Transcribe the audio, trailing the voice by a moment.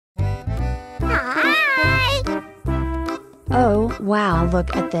Oh, wow,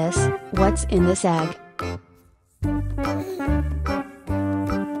 look at this. What's in this egg?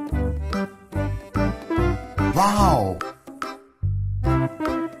 Wow!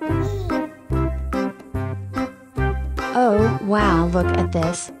 Oh, wow, look at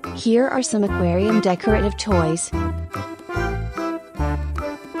this. Here are some aquarium decorative toys.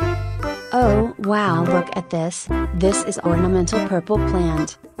 Oh, wow, look at this. This is ornamental purple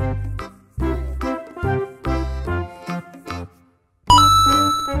plant.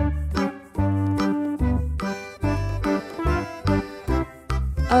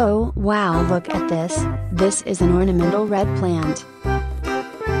 Oh, wow, look at this. This is an ornamental red plant.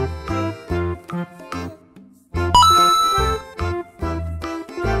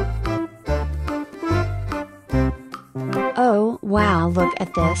 Oh, wow, look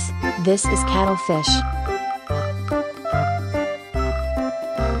at this. This is cuttlefish.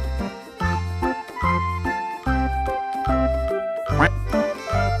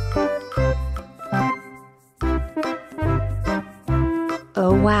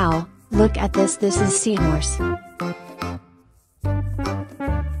 Oh wow, look at this. This is seahorse.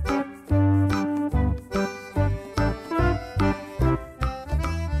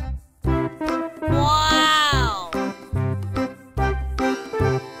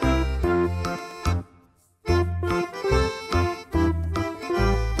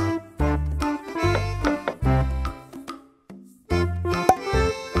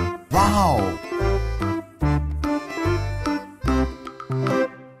 Wow!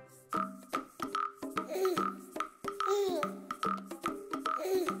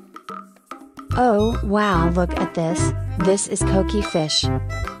 Oh, wow, look at this. This is koki fish.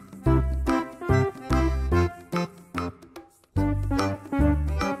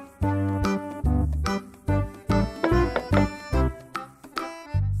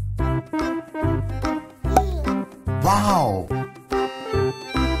 Wow!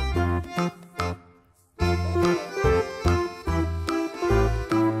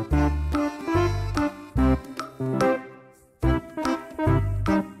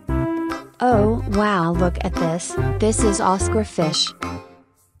 Oh, wow, look at this. This is Oscar fish.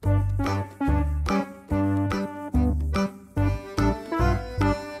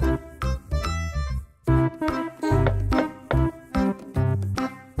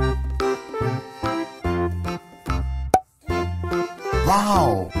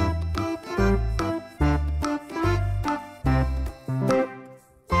 Wow!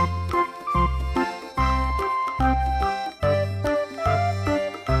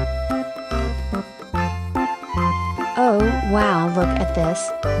 Oh, wow, look at this.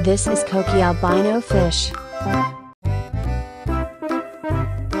 This is koki albino fish.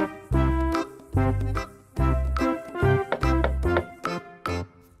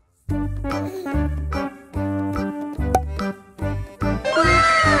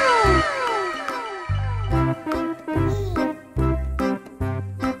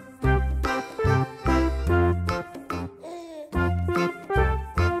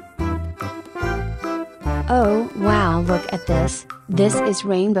 Oh, wow, look at this. This is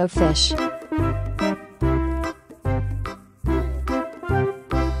rainbow fish.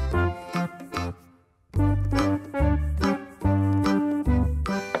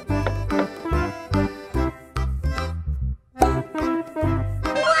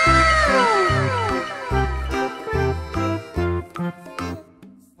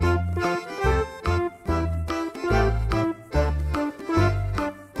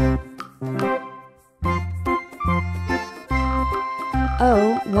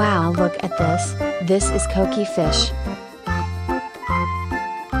 Oh, wow, look at this. This is koki fish.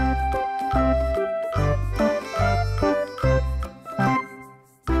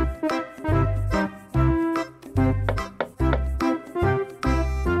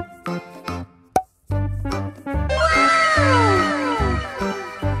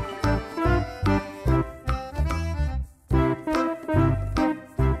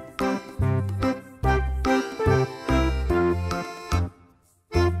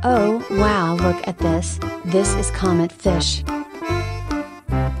 Oh, wow, look at this. This is comet fish.